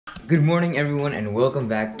Good morning everyone and welcome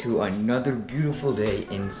back to another beautiful day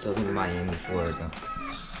in southern Miami, Florida.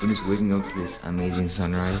 We're just waking up to this amazing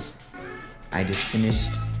sunrise. I just finished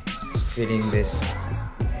fitting this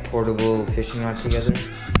portable fishing rod together.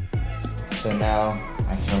 So now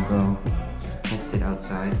I shall go test it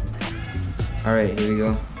outside. Alright, here we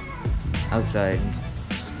go. Outside.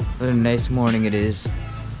 What a nice morning it is.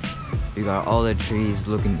 We got all the trees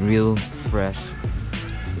looking real fresh.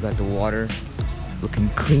 We got the water looking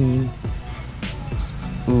clean.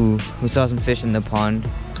 Ooh, we saw some fish in the pond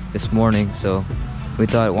this morning, so we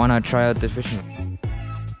thought, why not try out the fishing?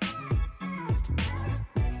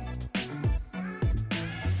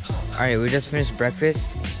 Alright, we just finished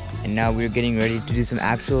breakfast and now we're getting ready to do some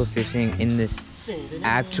actual fishing in this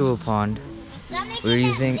actual pond.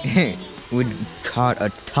 We caught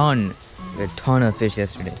a ton of fish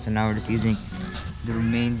yesterday, so now we're just using the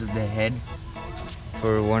remains of the head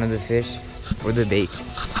for one of the fish for the bait.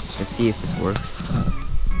 Let's see if this works.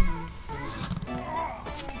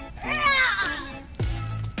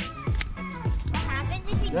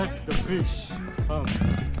 That's the fish.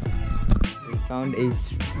 We found a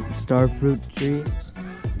star fruit tree.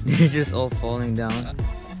 They're just all falling down.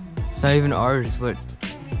 It's not even ours, but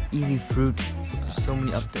easy fruit. There's so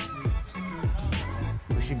many up there.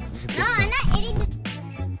 We should pick some. I'm not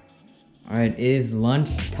eating. Alright, it is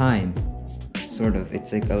lunch time. Sort of.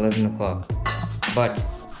 It's like 11 o'clock. But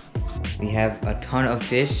we have a ton of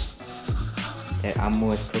fish that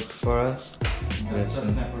Ammo has cooked for us. We have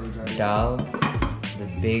some dal, the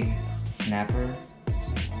big snapper.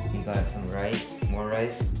 We got some rice, more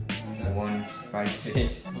rice, one fried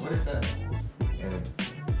fish. What is that?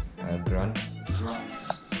 A grunt,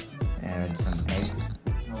 and some eggs.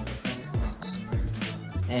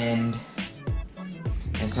 And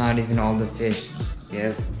it's not even all the fish. We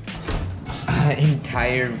have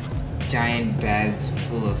entire giant bags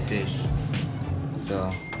full of fish. So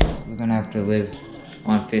we're gonna have to live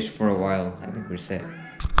on fish for a while. I think we're set.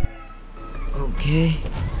 Okay,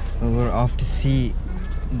 well, we're off to see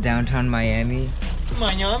downtown Miami.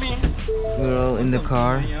 Miami. We're all in the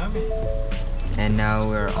car Miami. and now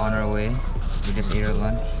we're on our way. We just ate our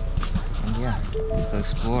lunch and yeah, let's go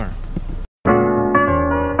explore.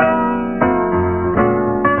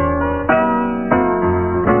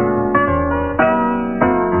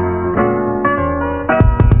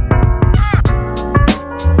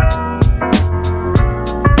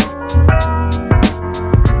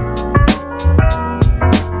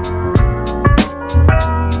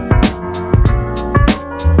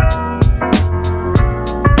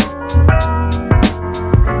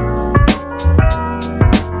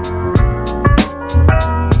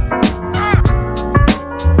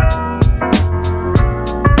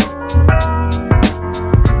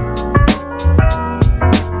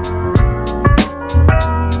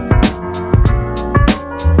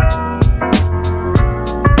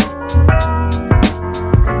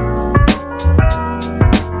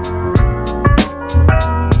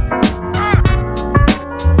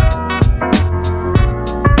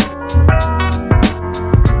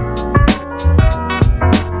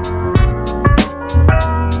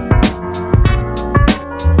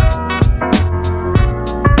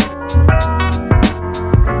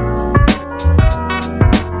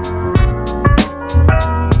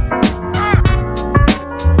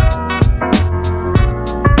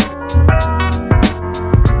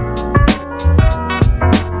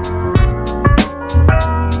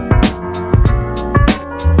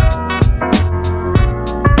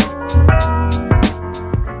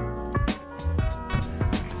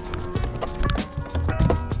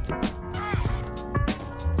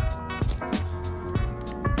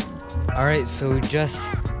 Alright, so we just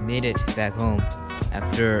made it back home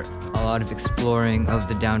after a lot of exploring of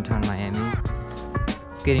the downtown Miami.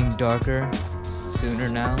 It's getting darker sooner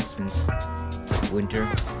now since winter.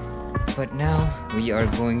 But now we are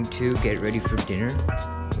going to get ready for dinner.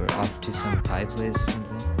 We're off to some Thai place or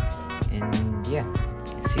something. And yeah,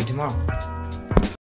 see you tomorrow.